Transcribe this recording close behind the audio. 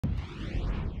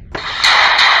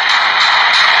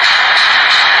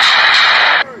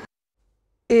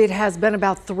It has been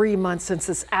about 3 months since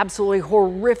this absolutely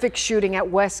horrific shooting at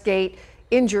Westgate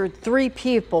injured 3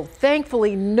 people.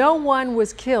 Thankfully, no one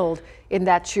was killed in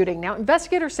that shooting. Now,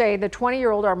 investigators say the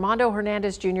 20-year-old Armando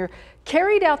Hernandez Jr.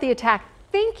 carried out the attack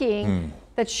thinking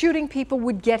that shooting people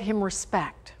would get him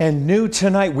respect. And new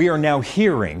tonight, we are now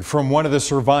hearing from one of the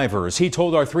survivors. He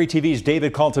told our 3TV's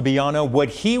David Caltabiano what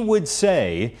he would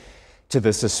say to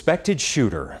the suspected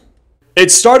shooter. It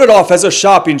started off as a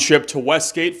shopping trip to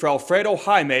Westgate for Alfredo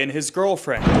Jaime and his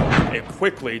girlfriend. It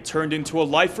quickly turned into a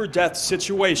life-or-death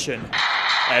situation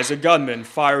as a gunman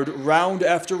fired round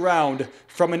after round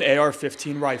from an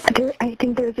AR-15 rifle. I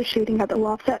think there's a shooting at the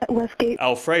loft at Westgate.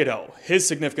 Alfredo, his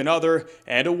significant other,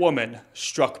 and a woman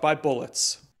struck by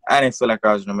bullets. I didn't feel like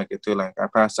I was going to make it through. Like, I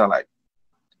passed out like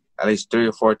at least 3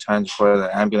 or 4 times before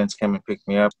the ambulance came and picked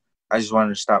me up. I just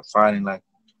wanted to stop fighting. Like,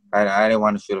 I didn't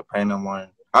want to feel the pain no more.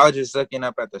 I was just looking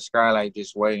up at the sky, like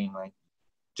just waiting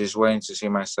to see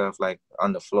myself like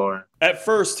on the floor. At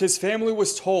first, his family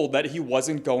was told that he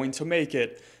wasn't going to make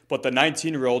it, but the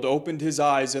 19-year-old opened his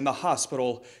eyes in the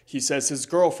hospital. He says his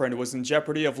girlfriend was in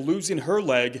jeopardy of losing her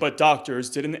leg, but doctors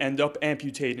didn't end up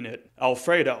amputating it.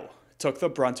 Alfredo took the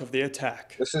brunt of the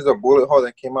attack. This is a bullet hole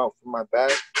that came out from my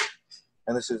back,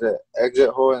 and this is an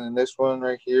exit hole, and then this one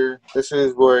right here. This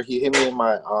is where he hit me in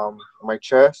my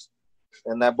chest.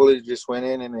 And that bullet just went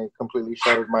in and it completely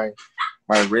shattered my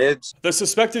ribs. The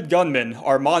suspected gunman,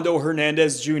 Armando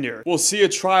Hernandez Jr., will see a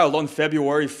trial on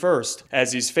February 1st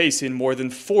as he's facing more than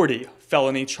 40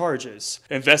 felony charges.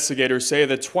 Investigators say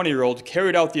the 20-year-old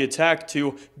carried out the attack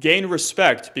to gain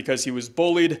respect because he was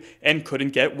bullied and couldn't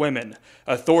get women.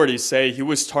 Authorities say he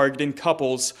was targeting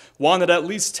couples, wanted at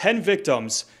least 10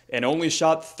 victims, and only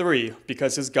shot 3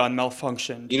 because his gun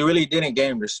malfunctioned. You really didn't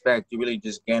gain respect. You really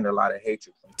just gained a lot of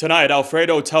hatred. Tonight,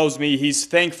 Alfredo tells me he's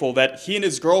thankful that he and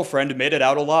his girlfriend made it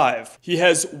out alive. He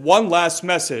has one last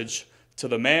message to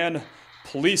the man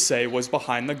police say was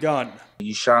behind the gun.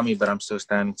 You shot me, but I'm still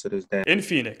standing to this day. In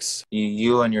Phoenix,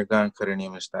 You and your gun couldn't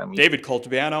even stop me. David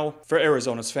Caltabiano for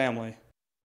Arizona's Family.